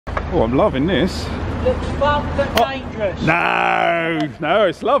Oh, I'm loving this. Looks fun but dangerous. No,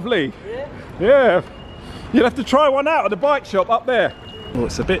 it's lovely. Yeah? Yeah. You'll have to try one out at the bike shop up there. Oh,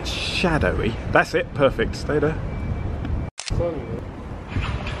 it's a bit shadowy. That's it, perfect. Stay there.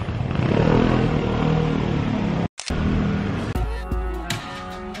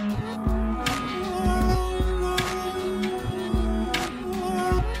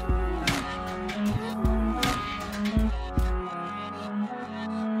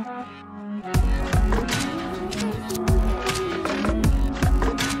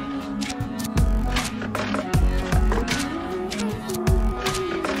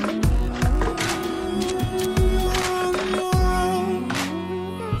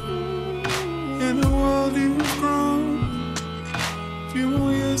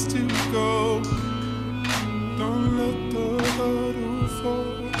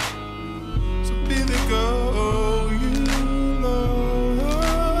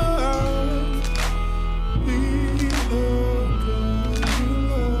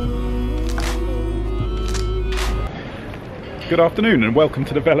 Good afternoon and welcome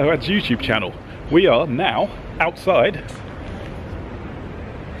to the velo-ads YouTube channel. We are now outside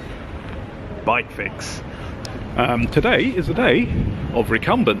Bike Fix. Today is a day of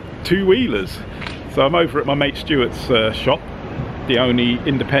recumbent two-wheelers. So I'm over at my mate Stuart's shop, the only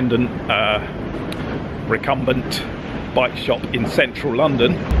independent recumbent bike shop in central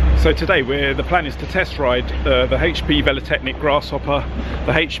London. So today the plan is to test ride the HP Velotechnik Grasshopper,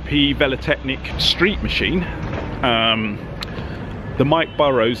 the HP Velotechnik Street Machine, the Mike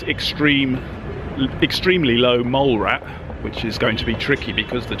Burrows extremely low mole rat, which is going to be tricky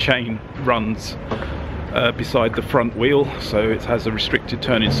because the chain runs beside the front wheel, so it has a restricted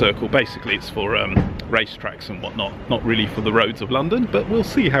turning circle. Basically it's for racetracks and whatnot, not really for the roads of London, but we'll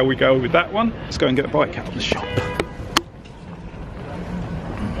see how we go with that one. Let's go and get a bike out of the shop.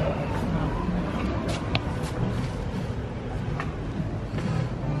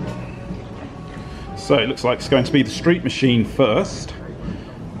 So it looks like it's going to be the Street Machine first,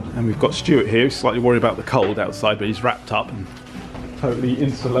 and we've got Stuart here. He's slightly worried about the cold outside, but he's wrapped up and totally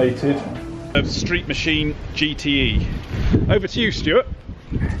insulated. Street Machine GTE. Over to you, Stuart.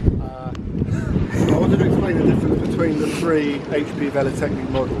 I wanted to explain the difference between the three HP Velotechnik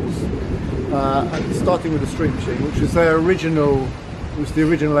models, starting with the Street Machine, which was the original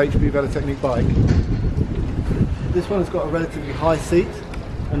HP Velotechnik bike. This one has got a relatively high seat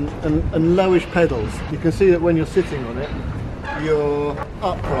and lowish pedals. You can see that when you're sitting on it, you're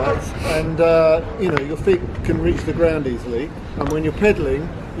upright and your feet can reach the ground easily, and when you're pedaling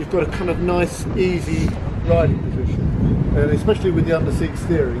you've got a kind of nice easy riding position, and especially with the under seat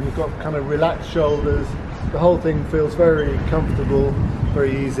steering you've got kind of relaxed shoulders. The whole thing feels very comfortable,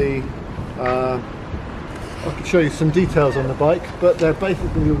 very easy. I could show you some details on the bike, but they're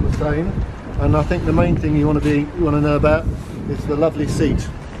basically all the same, and I think the main thing you want to know about is the lovely seat,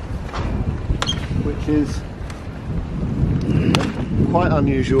 which is quite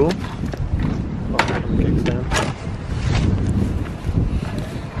unusual.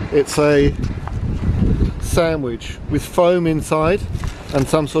 It's a sandwich with foam inside and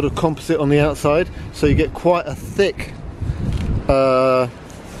some sort of composite on the outside, so you get quite a thick,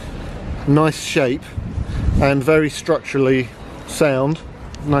 nice shape, and very structurally sound,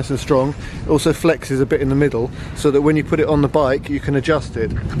 nice and strong. It also flexes a bit in the middle so that when you put it on the bike you can adjust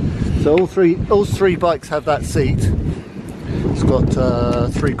it. So all three bikes have that seat. It's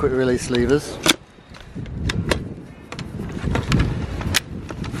got 3 quick release levers.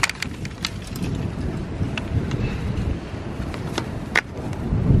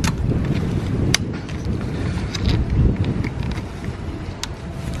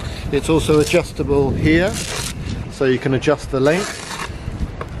 It's also adjustable here, so you can adjust the length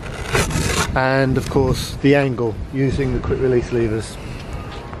and of course the angle using the quick release levers.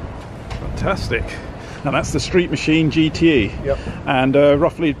 Fantastic. Now that's the Street Machine GTE. Yep. And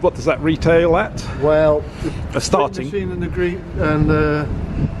roughly what does that retail at? Well, a starting. Street Machine and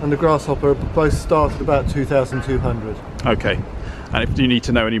the Grasshopper both start at about 2,200. Okay. And if you need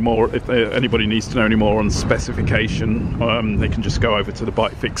to know any more, if anybody needs to know any more on specification, they can just go over to the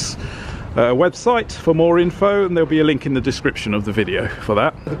Bike Fix website for more info, and there'll be a link in the description of the video for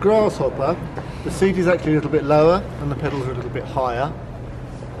that. The Grasshopper, the seat is actually a little bit lower and the pedals are a little bit higher,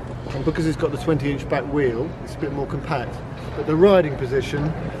 and because it's got the 20-inch back wheel, it's a bit more compact. But the riding position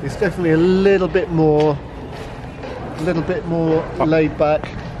is definitely a little bit more laid back.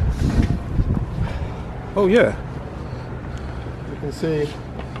 Oh yeah. You can see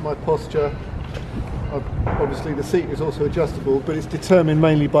my posture. Obviously the seat is also adjustable, but it's determined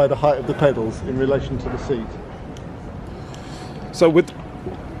mainly by the height of the pedals in relation to the seat. So with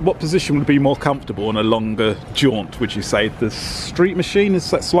what position would be more comfortable on a longer jaunt, would you say? The street machine is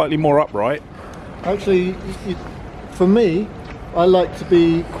slightly more upright? Actually, for me, I like to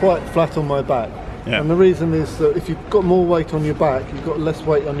be quite flat on my back. Yeah. And the reason is that if you've got more weight on your back, you've got less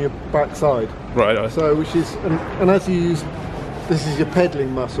weight on your backside. Right. So, which is, and as you use, this is your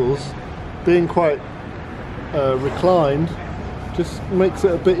pedalling muscles, being quite reclined just makes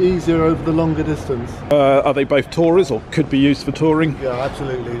it a bit easier over the longer distance. Are they both tourers or could be used for touring? Yeah,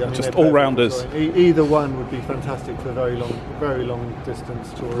 absolutely. I mean, just all-rounders. Either one would be fantastic for very long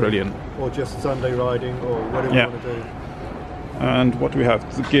distance touring. Brilliant. Or just Sunday riding or whatever you want to do. And what do we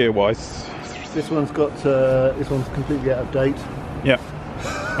have the gear-wise? This one's completely out of date. Yeah.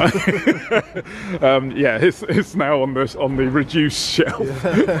 Yeah, it's now on the reduced shelf.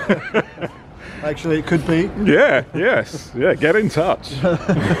 Yeah. Actually, it could be. Yeah, yes, yeah. Get in touch.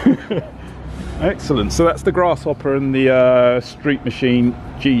 Excellent. So that's the Grasshopper and the Street Machine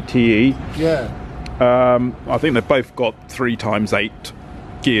GTE. Yeah. I think they've both got 3x8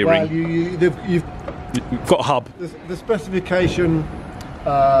 gearing. Well, you've got a hub. The specification.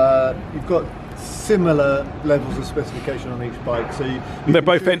 You've got similar levels of specification on each bike. So they're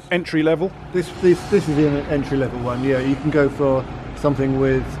both entry level. This is an entry level one. Yeah, you can go for something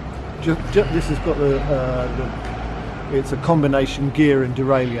with. This has got it's a combination gear and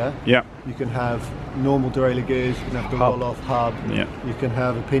derailleur. Yeah. You can have normal derailleur gears, you can have the roll-off hub, yeah. You can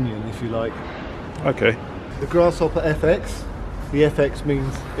have a pinion if you like. Okay. The Grasshopper FX, the FX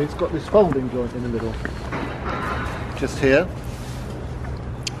means it's got this folding joint in the middle, just here.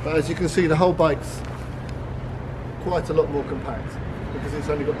 But as you can see, the whole bike's quite a lot more compact because it's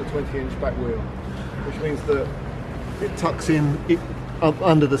only got the 20-inch back wheel, which means that it tucks in up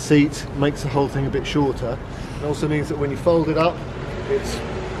under the seat, makes the whole thing a bit shorter. It also means that when you fold it up, it's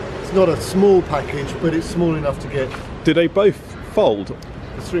not a small package, but it's small enough to get. Do they both fold?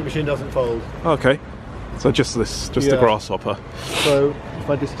 The Street Machine doesn't fold. Okay, so just the Grasshopper. So if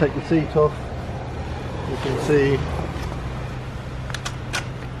I just take the seat off, you can see.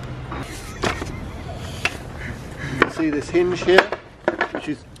 You can see this hinge here, which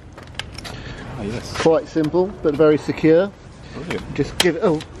is quite simple but very secure. Brilliant. Just give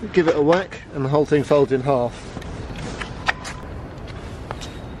it a whack and the whole thing folds in half.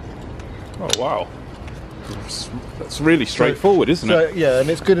 Oh wow, that's really straightforward, isn't it? Yeah, and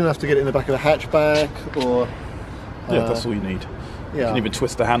it's good enough to get it in the back of a hatchback or... yeah, that's all you need. Yeah. You can even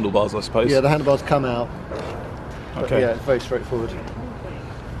twist the handlebars, I suppose. Yeah, the handlebars come out. Okay. But yeah, it's very straightforward.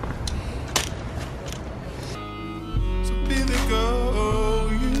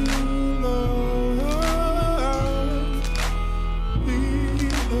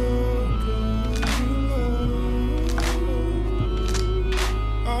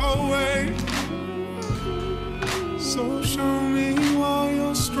 So show me why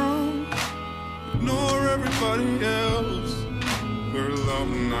you're strong. Ignore everybody else. We're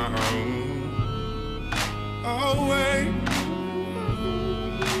alone now. I'll wait.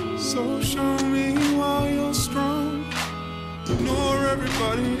 So show me why you're strong. Ignore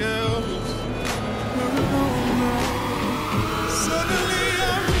everybody else. We're alone now. Suddenly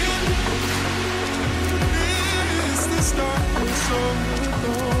I'm in. It's the darkness of the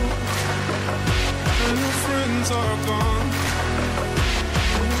door. And your friends are gone,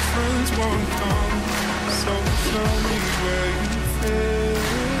 and your friends won't come. So tell me where you fit.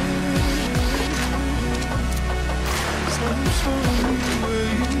 So show me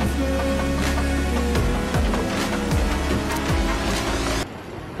where you fit.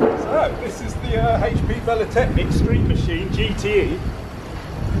 So this is the HP Velotechnik Street Machine GTE,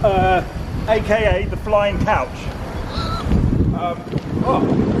 aka the Flying Couch.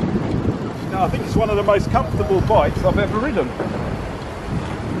 I think it's one of the most comfortable bikes I've ever ridden.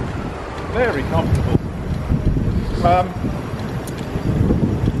 Very comfortable.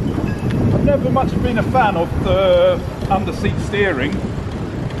 I've never much been a fan of the under-seat steering,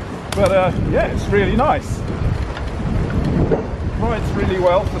 but yeah, it's really nice. Rides really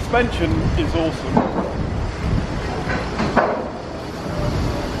well. Suspension is awesome.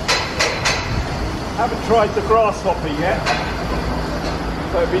 Haven't tried the Grasshopper yet.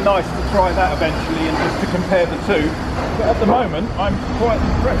 So it'd be nice to try that eventually and just to compare the two. But at the moment, I'm quite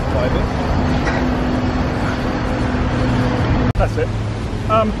impressed by this. That's it.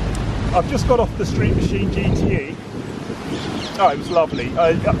 I've just got off the Street Machine GTE. Oh, it was lovely.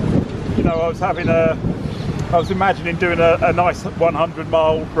 You know, I was imagining doing a nice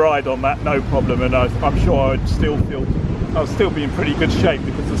 100-mile ride on that, no problem, and I'm sure I'd still be in pretty good shape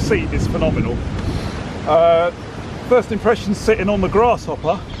because the seat is phenomenal. First impression sitting on the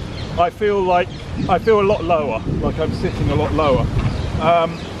Grasshopper, I feel a lot lower, like I'm sitting a lot lower. I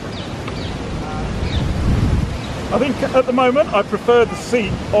think at the moment I prefer the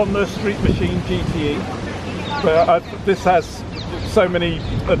seat on the Street Machine GTE, but this has so many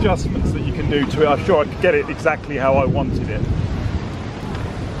adjustments that you can do to it. I'm sure I could get it exactly how I wanted it.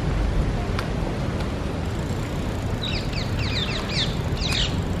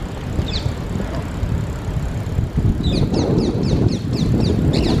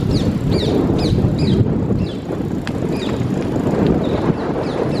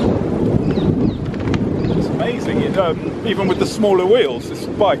 Even with the smaller wheels, this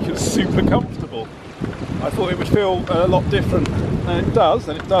bike is super comfortable. I thought it would feel a lot different, and it does,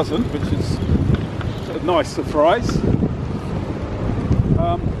 and it doesn't, which is a nice surprise.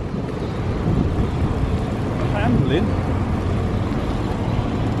 Handling,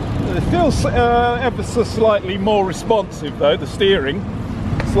 it feels ever so slightly more responsive though, the steering,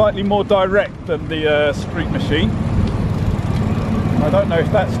 slightly more direct than the Street Machine. I don't know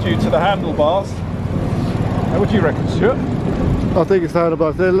if that's due to the handlebars. What do you reckon, Stuart? I think it's the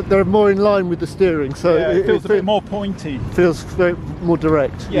handlebars. They're more in line with the steering, so yeah, it feels a bit more pointy. Feels very more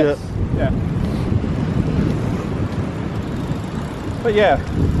direct. Yes. Yeah. But yeah,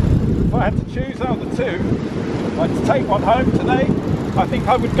 if I had to choose out of the two, like to take one home today, I think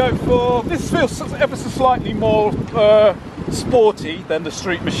I would go for this. Feels ever so slightly more sporty than the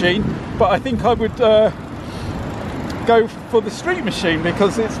Street Machine, but I think I would go for the Street Machine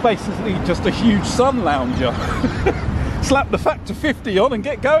because it's basically just a huge sun lounger. Slap the Factor 50 on and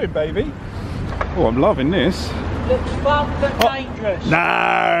get going, baby. Oh, I'm loving this. Looks fun but dangerous.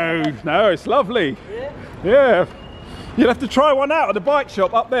 No, it's lovely. Yeah? Yeah. You'd have to try one out at the bike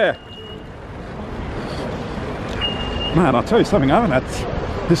shop up there. Man, I'll tell you something, I haven't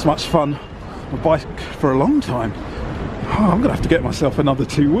had this much fun on a bike for a long time. Oh, I'm gonna have to get myself another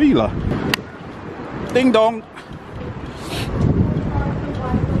two-wheeler. Ding dong.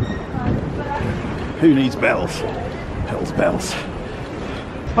 Who needs bells? Hell's bells.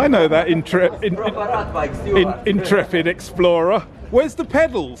 I know that intrepid explorer. Where's the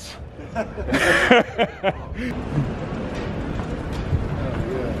pedals?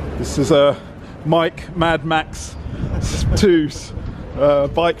 This is a Mike Mad Max 2's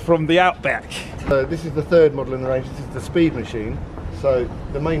bike from the Outback. This is the third model in the range. This is the Speed Machine. So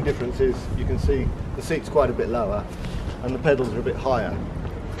the main difference is you can see the seat's quite a bit lower and the pedals are a bit higher,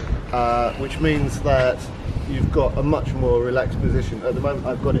 which means that you've got a much more relaxed position. At the moment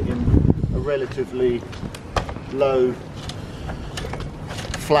I've got it in a relatively low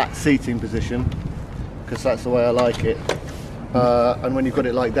flat seating position because that's the way I like it. And when you've got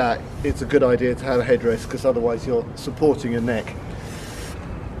it like that, it's a good idea to have a headrest because otherwise you're supporting your neck.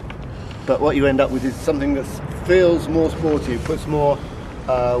 But what you end up with is something that feels more sporty. It puts more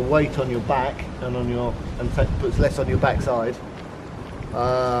weight on your back and puts less on your backside.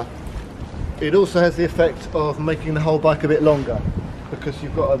 It also has the effect of making the whole bike a bit longer because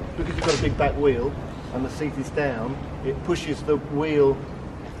you've got a big back wheel and the seat is down. It pushes the wheel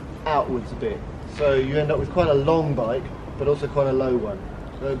outwards a bit, so you end up with quite a long bike, but also quite a low one.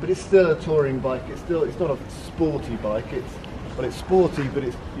 But it's still a touring bike. It's not a sporty bike. It's sporty, but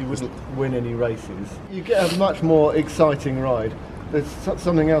you wouldn't win any races. You get a much more exciting ride. There's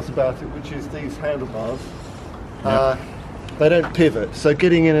something else about it, which is these handlebars. Yeah. They don't pivot, so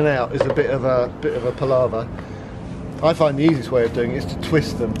getting in and out is a bit of a palaver. I find the easiest way of doing it is to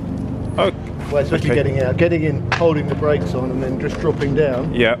twist them. Oh, well, especially getting out, getting in, holding the brakes on, and then just dropping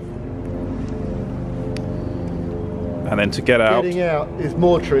down. Yeah. And then to get out. Getting out is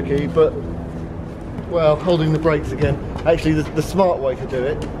more tricky, but well, holding the brakes again. Actually, the smart way to do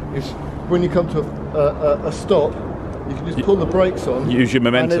it is when you come to a stop, you can just pull the brakes on. Use your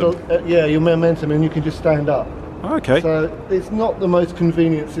momentum. And yeah, your momentum, and you can just stand up. Okay. So it's not the most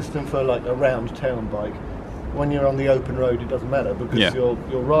convenient system for like a round town bike. When you're on the open road, it doesn't matter because you're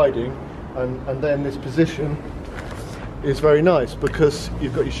riding, and then this position is very nice because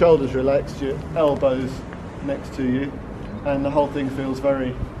you've got your shoulders relaxed, your elbows next to you, and the whole thing feels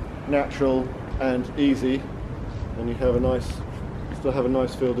very natural and easy, and you have still have a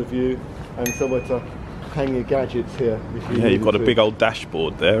nice field of view and somewhere to hang your gadgets here. You've got a big old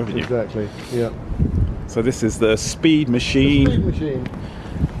dashboard there, haven't you? Exactly. Yeah. So this is the Speed Machine. The Speed Machine.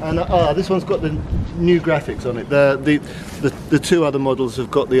 And this one's got the new graphics on it. The two other models have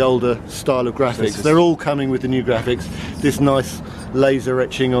got the older style of graphics. They're all coming with the new graphics. This nice laser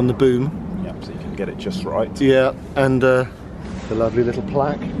etching on the boom. Yeah, so you can get it just right. Yeah, and the lovely little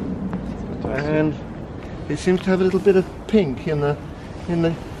plaque. And it seems to have a little bit of pink in the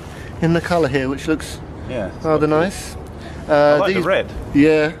colour here, which looks rather nice. I like the red.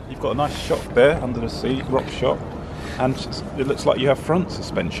 Yeah. You've got a nice shop there under the seat, rock shop. And it looks like you have front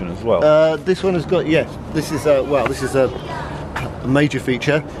suspension as well. This one has got, yes, this is a major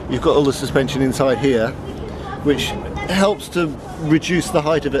feature. You've got all the suspension inside here, which helps to reduce the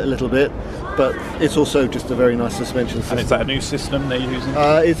height of it a little bit, but it's also just a very nice suspension system. And is that a new system they're using?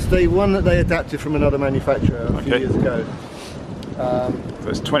 It's the one that they adapted from another manufacturer a few years ago. So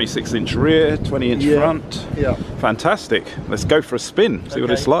it's 26-inch rear, 20-inch front. Yeah. Fantastic. Let's go for a spin, see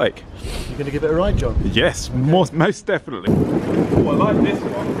what it's like. You're going to give it a ride, John? Yes, most definitely. Oh, I like this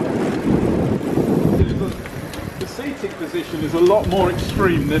one. The seating position is a lot more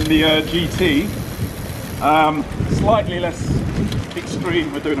extreme than the GT. Slightly less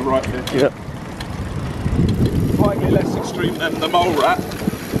extreme. We're doing it right here. Yeah. Slightly less extreme than the mole rat,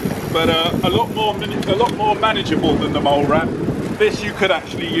 but a lot more manageable than the mole rat. This you could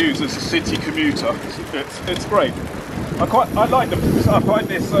actually use as a city commuter. It's great. I like them. I find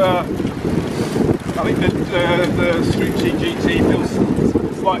this. I think the Street GT feels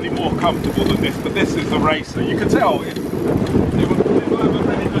slightly more comfortable than this, but this is a racer. You can tell it will have a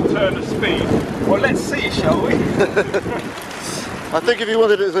really good turn of speed. Well, let's see, shall we? I think if you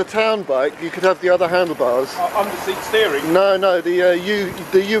wanted it as a town bike, you could have the other handlebars. Under seat steering? No, the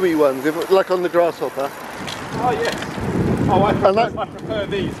UE ones, like on the Grasshopper. Oh yes. Oh, I prefer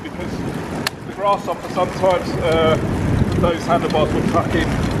these because the Grasshopper sometimes those handlebars will tuck in.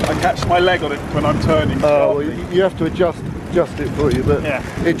 I catch my leg on it when I'm turning. Oh, well, you have to adjust it for you, but yeah.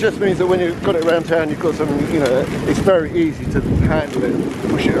 It just means that when you've got it around town, you've got something, you know, it's very easy to handle it,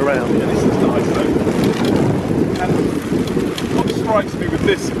 push it around. Yeah, this is nice though. And what strikes me with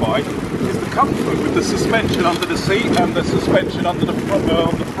this bike is the comfort with the suspension under the seat and the suspension under the front,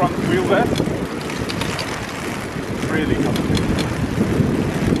 on the front wheel there. Really comfortable.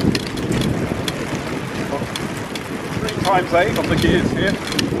 3x8 on the gears here.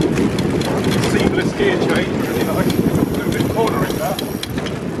 Seamless gear change, really nice. A little bit corner in that.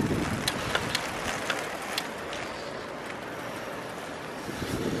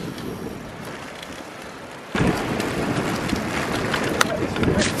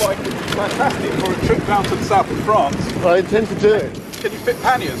 This bike would be fantastic for a trip down to the south of France. I intend to do it. Can you fit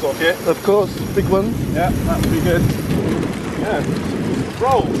panniers on here? Of course, big ones. Yeah, that would be good. Yeah,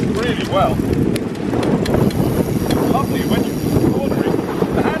 rolls really well. Lovely when you're ordering.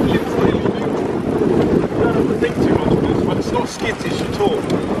 The handling's really good. You don't have to think too much of this, but it's not skittish at all.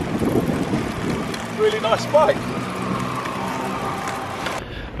 Really nice bike.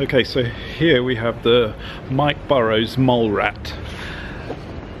 Okay, so here we have the Mike Burrows Mole Rat.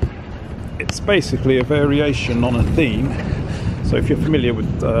 It's basically a variation on a theme. So if you're familiar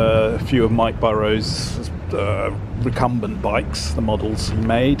with a few of Mike Burrows' recumbent bikes, the models he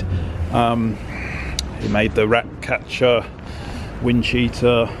made the Rat Catcher, Wind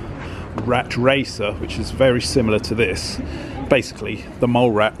Cheater, Rat Racer, which is very similar to this. Basically, the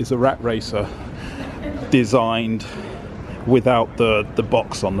Mole Rat is a rat racer designed without the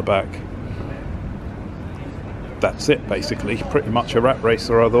box on the back. That's it, basically. Pretty much a rat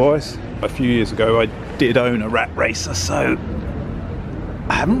racer otherwise. A few years ago I did own a rat racer, so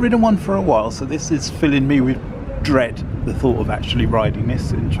I haven't ridden one for a while, so this is filling me with dread, the thought of actually riding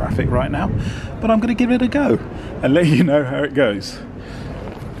this in traffic right now. But I'm going to give it a go and let you know how it goes.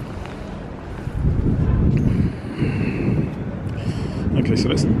 Okay, so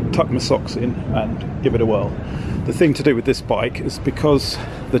let's tuck my socks in and give it a whirl. The thing to do with this bike is because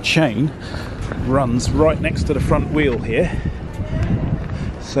the chain runs right next to the front wheel here,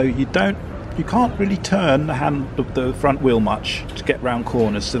 so you can't really turn the hand of the front wheel much to get round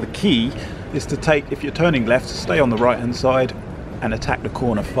corners. So the key is to take, if you're turning left, stay on the right hand side and attack the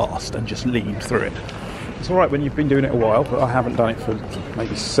corner fast and just lean through it. It's alright when you've been doing it a while, but I haven't done it for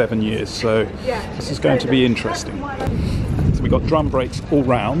maybe 7 years, so this is going to be interesting. So we've got drum brakes all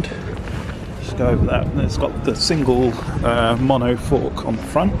round. Just go over that, and it's got the single mono fork on the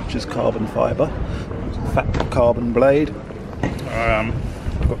front, which is carbon fibre, fat carbon blade.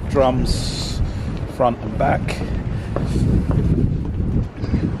 I've got drums front and back.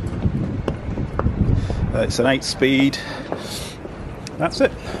 It's an 8-speed. That's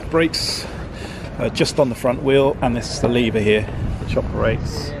it. Brakes just on the front wheel, and this is the lever here which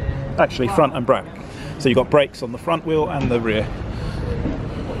operates actually front and back. So you've got brakes on the front wheel and the rear.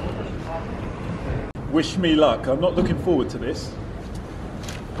 Wish me luck. I'm not looking forward to this.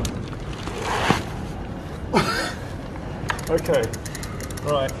 Okay,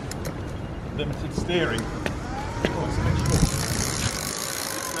 right. Limited steering. Oh, it's a bit short.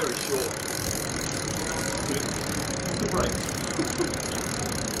 It's very short. The brake.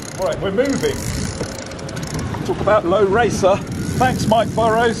 Right, we're moving. Talk about low racer. Thanks, Mike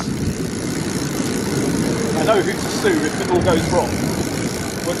Burrows. I know who to sue if it all goes wrong.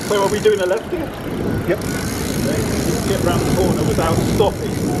 So are we doing a left here? Yep. Okay. Get round the corner without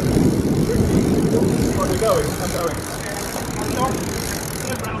stopping. Right, we're going. I'm going. Come on.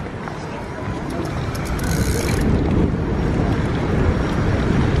 Get round.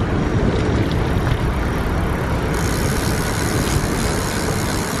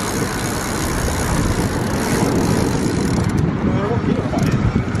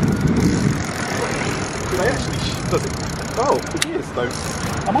 Oh, it is though.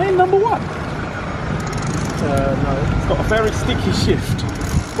 Am I in number one? No. It's got a very sticky shift.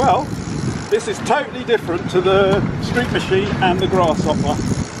 Well, this is totally different to the street machine and the grasshopper.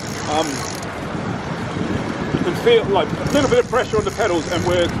 You can feel like a little bit of pressure on the pedals and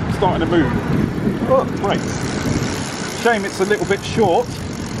we're starting to move. Oh, great. Shame it's a little bit short.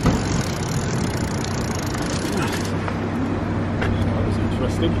 That was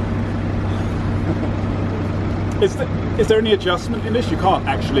interesting. Is there any adjustment in this? You can't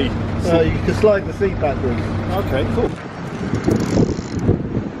actually... You can slide the seat backwards. Okay, cool.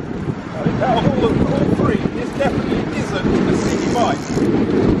 I think out of all three, this definitely isn't a sticky bike.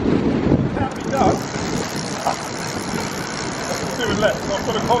 It can be done. I'm doing left, so I've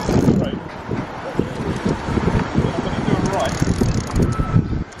got to concentrate. I'm going to do it right.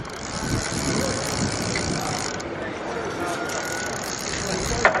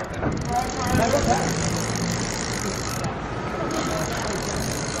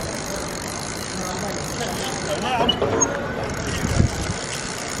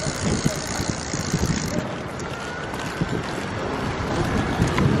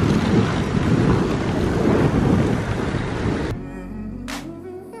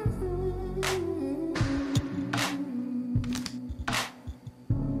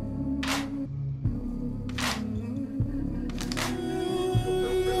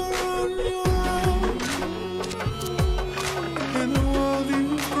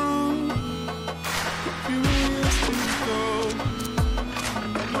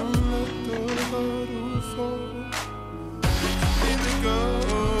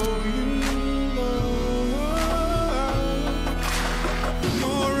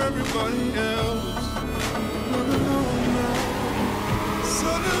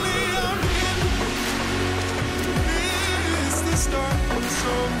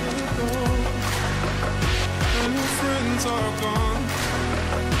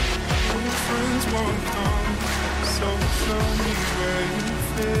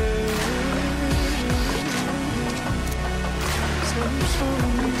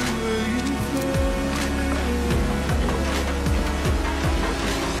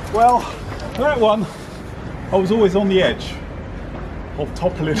 Well, that one, I was always on the edge of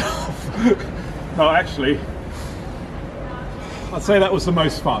toppling off. No, actually, I'd say that was the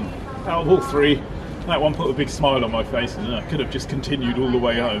most fun. Out of all three, that one put a big smile on my face and I could have just continued all the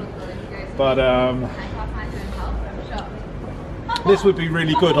way home. But this would be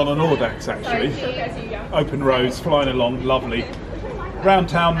really good on an Audax actually. Open roads, flying along, lovely. Round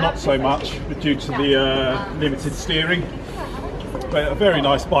town, not so much, due to the limited steering. But a very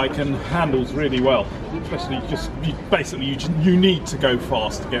nice bike and handles really well. Especially you need to go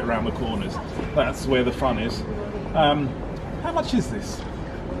fast to get around the corners. That's where the fun is. How much is this?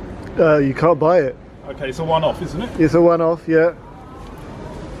 You can't buy it. Okay, it's a one-off, isn't it? It's a one-off, yeah.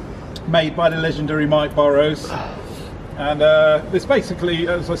 Made by the legendary Mike Burrows. And it's basically,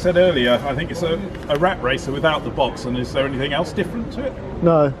 as I said earlier, I think it's a rat racer without the box. And is there anything else different to it?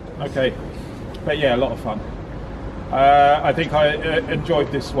 No. Okay, but yeah, a lot of fun. I think I enjoyed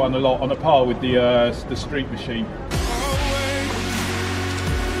this one a lot, on a par with the street machine.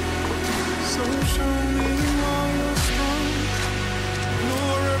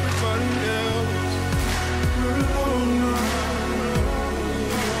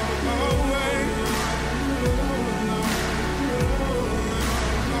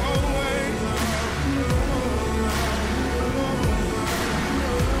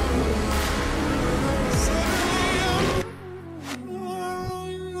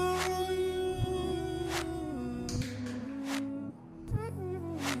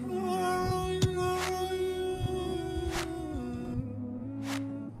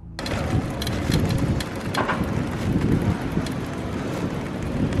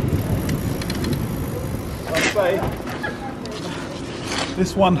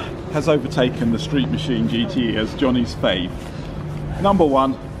 This one has overtaken the Street Machine GTE as Johnny's fave. Number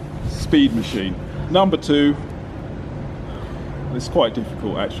one, Speed Machine. Number two, it's quite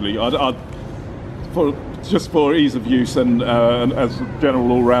difficult actually. Just for ease of use and as a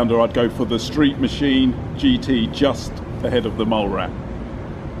general all-rounder, I'd go for the Street Machine GT just ahead of the Mole Rat.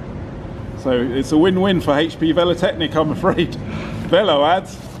 So it's a win-win for HP Velotechnik, I'm afraid. Velo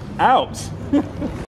ads out.